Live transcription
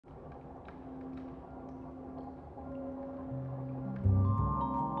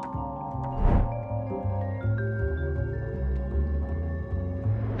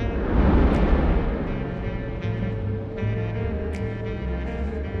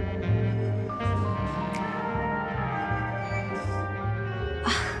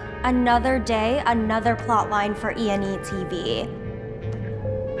Another day, another plotline for E&E TV.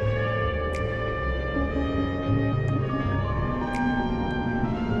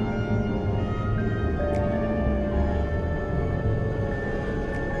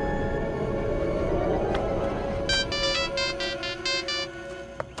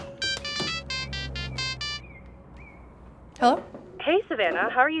 Hello? Hey, Savannah.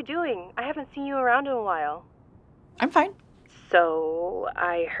 How are you doing? I haven't seen you around in a while. I'm fine. So,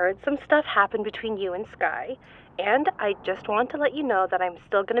 I heard some stuff happen between you and Sky, and I just want to let you know that I'm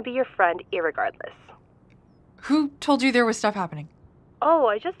still gonna be your friend irregardless. Who told you there was stuff happening? Oh,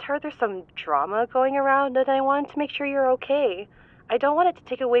 I just heard there's some drama going around, and I wanted to make sure you're okay. I don't want it to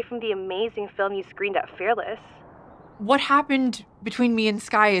take away from the amazing film you screened at Fearless. What happened between me and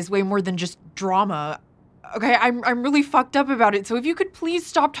Sky is way more than just drama. Okay, I'm really fucked up about it, so if you could please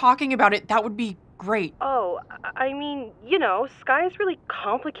stop talking about it, that would be great. Oh, I mean, you know, Sky is really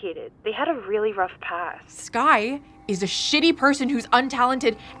complicated. They had a really rough past. Sky is a shitty person who's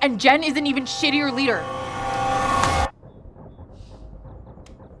untalented, and Jenn is an even shittier leader.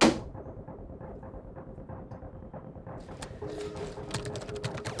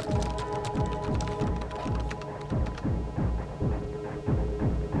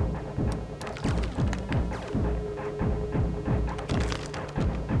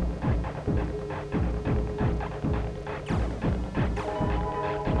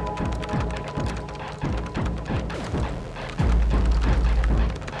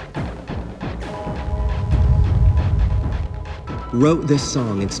 Wrote this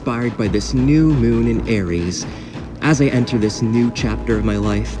song inspired by this new moon in Aries. As I enter this new chapter of my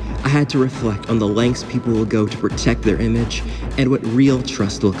life, I had to reflect on the lengths people will go to protect their image and what real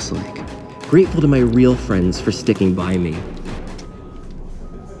trust looks like. Grateful to my real friends for sticking by me.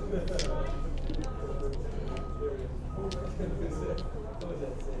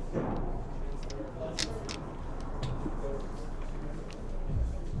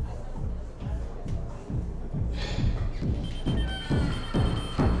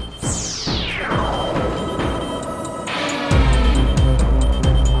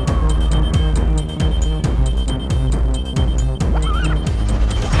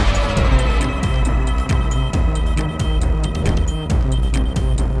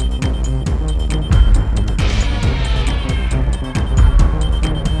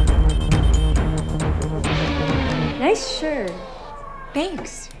 Nice shirt.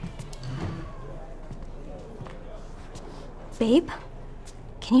 Thanks. Babe,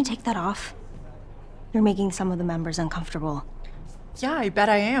 can you take that off? You're making some of the members uncomfortable. Yeah, I bet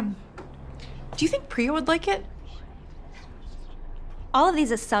I am. Do you think Priya would like it? All of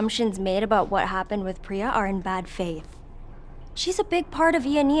these assumptions made about what happened with Priya are in bad faith. She's a big part of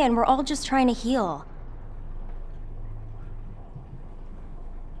E&E and we're all just trying to heal.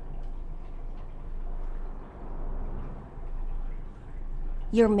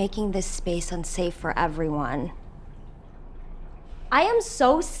 You're making this space unsafe for everyone. I am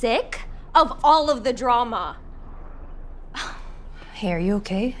so sick of all of the drama. Hey, are you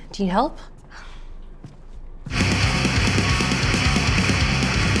okay? Do you need help?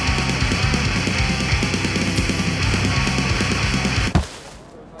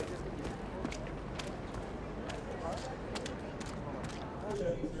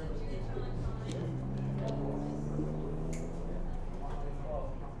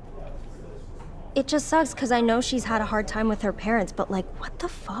 It just sucks because I know she's had a hard time with her parents, but like, what the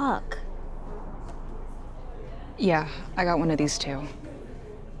fuck? Yeah, I got one of these too.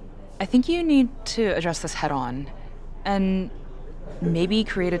 I think you need to address this head on and maybe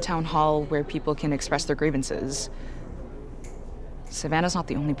create a town hall where people can express their grievances. Savannah's not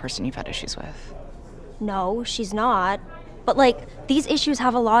the only person you've had issues with. No, she's not. But like, these issues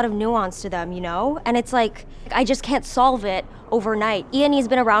have a lot of nuance to them, you know? And it's like, I just can't solve it overnight. E&E's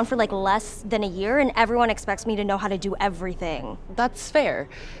been around for like less than a year and everyone expects me to know how to do everything. That's fair.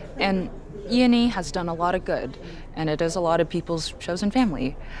 And E&E has done a lot of good, and it is a lot of people's chosen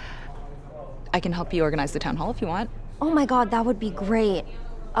family. I can help you organize the town hall if you want. Oh my god, that would be great.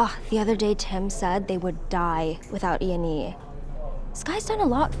 The other day Tim said they would die without E&E. Sky's done a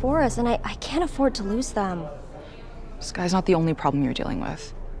lot for us and I can't afford to lose them. Sky's not the only problem you're dealing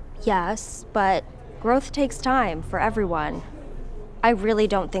with. Yes, but growth takes time for everyone. I really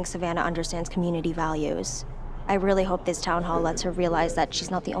don't think Savannah understands community values. I really hope this town hall lets her realize that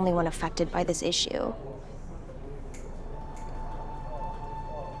she's not the only one affected by this issue.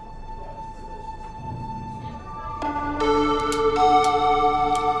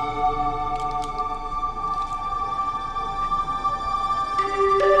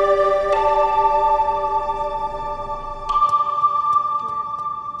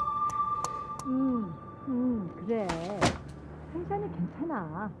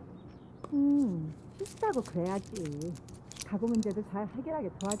 그래야지. 가구 문제도 잘 해결하게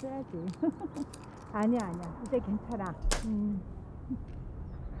도와줘야지. 아니야, 이제 괜찮아.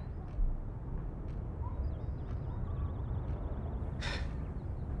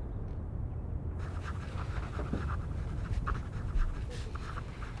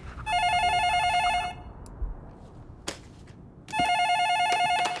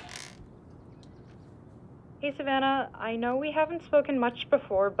 Hey Savannah, I know we haven't spoken much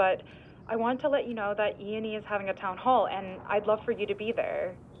before, but I want to let you know that E&E is having a town hall, and I'd love for you to be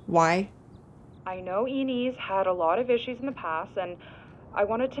there. Why? I know E&E's had a lot of issues in the past, and I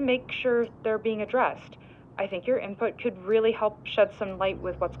wanted to make sure they're being addressed. I think your input could really help shed some light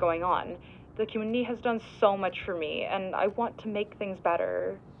with what's going on. The community has done so much for me, and I want to make things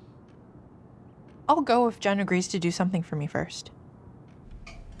better. I'll go if Jenn agrees to do something for me first.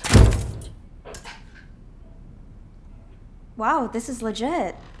 Wow, this is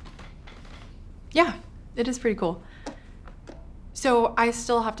legit. Yeah, it is pretty cool. So I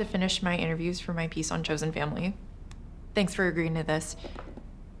still have to finish my interviews for my piece on chosen family. Thanks for agreeing to this.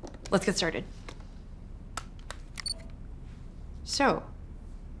 Let's get started. So,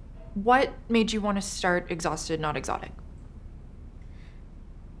 what made you want to start Exhausted Not Exotic?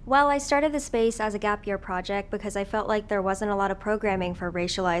 Well, I started the space as a gap year project because I felt like there wasn't a lot of programming for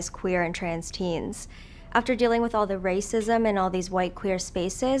racialized queer and trans teens. After dealing with all the racism in all these white queer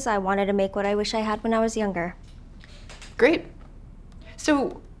spaces, I wanted to make what I wish I had when I was younger. Great.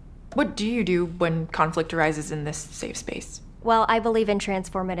 So, what do you do when conflict arises in this safe space? Well, I believe in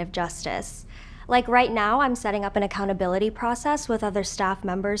transformative justice. Like right now, I'm setting up an accountability process with other staff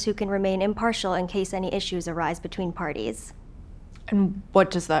members who can remain impartial in case any issues arise between parties. And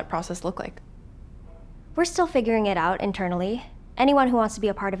what does that process look like? We're still figuring it out internally. Anyone who wants to be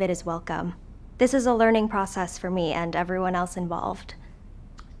a part of it is welcome. This is a learning process for me and everyone else involved.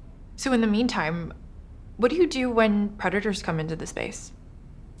 So in the meantime, what do you do when predators come into the space?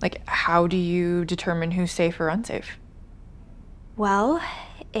 Like, how do you determine who's safe or unsafe? Well,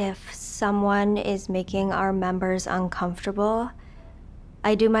 if someone is making our members uncomfortable,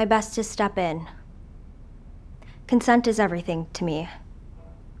 I do my best to step in. Consent is everything to me.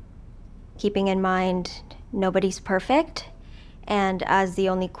 Keeping in mind, nobody's perfect, and as the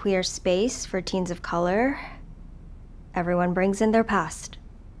only queer space for teens of color, everyone brings in their past.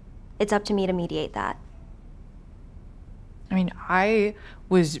 It's up to me to mediate that. I mean, I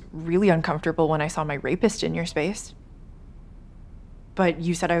was really uncomfortable when I saw my rapist in your space. But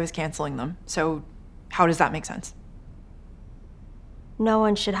you said I was canceling them, so how does that make sense? No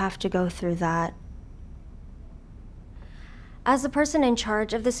one should have to go through that. As the person in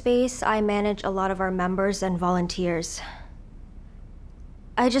charge of the space, I manage a lot of our members and volunteers.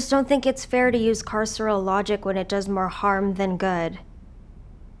 I just don't think it's fair to use carceral logic when it does more harm than good.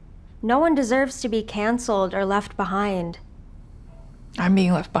 No one deserves to be canceled or left behind. I'm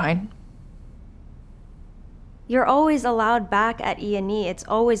being left behind. You're always allowed back at E&E. It's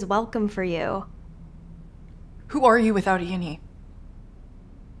always welcome for you. Who are you without E&E?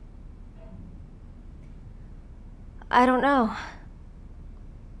 I don't know.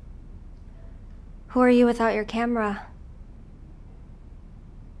 Who are you without your camera?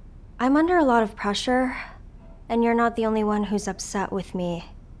 I'm under a lot of pressure, and you're not the only one who's upset with me.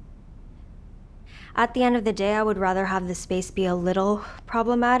 At the end of the day, I would rather have the space be a little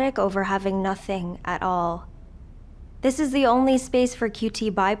problematic over having nothing at all. This is the only space for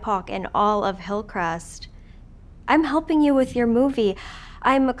QT BIPOC in all of Hillcrest. I'm helping you with your movie.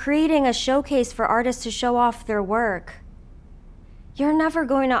 I'm creating a showcase for artists to show off their work. You're never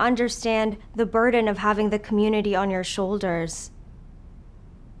going to understand the burden of having the community on your shoulders.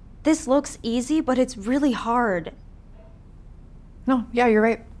 This looks easy, but it's really hard. No, yeah, you're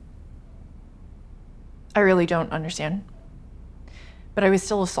right. I really don't understand. But I was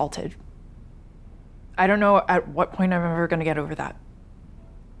still assaulted. I don't know at what point I'm ever gonna get over that.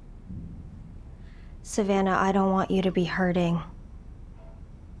 Savannah, I don't want you to be hurting.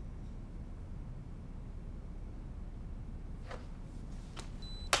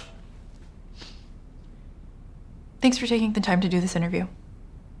 Thanks for taking the time to do this interview.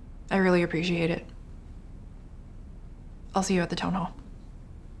 I really appreciate it. I'll see you at the town hall.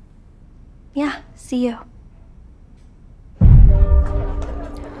 Yeah, see you.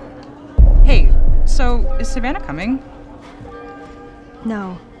 Hey, so is Savannah coming?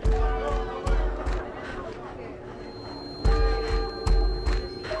 No.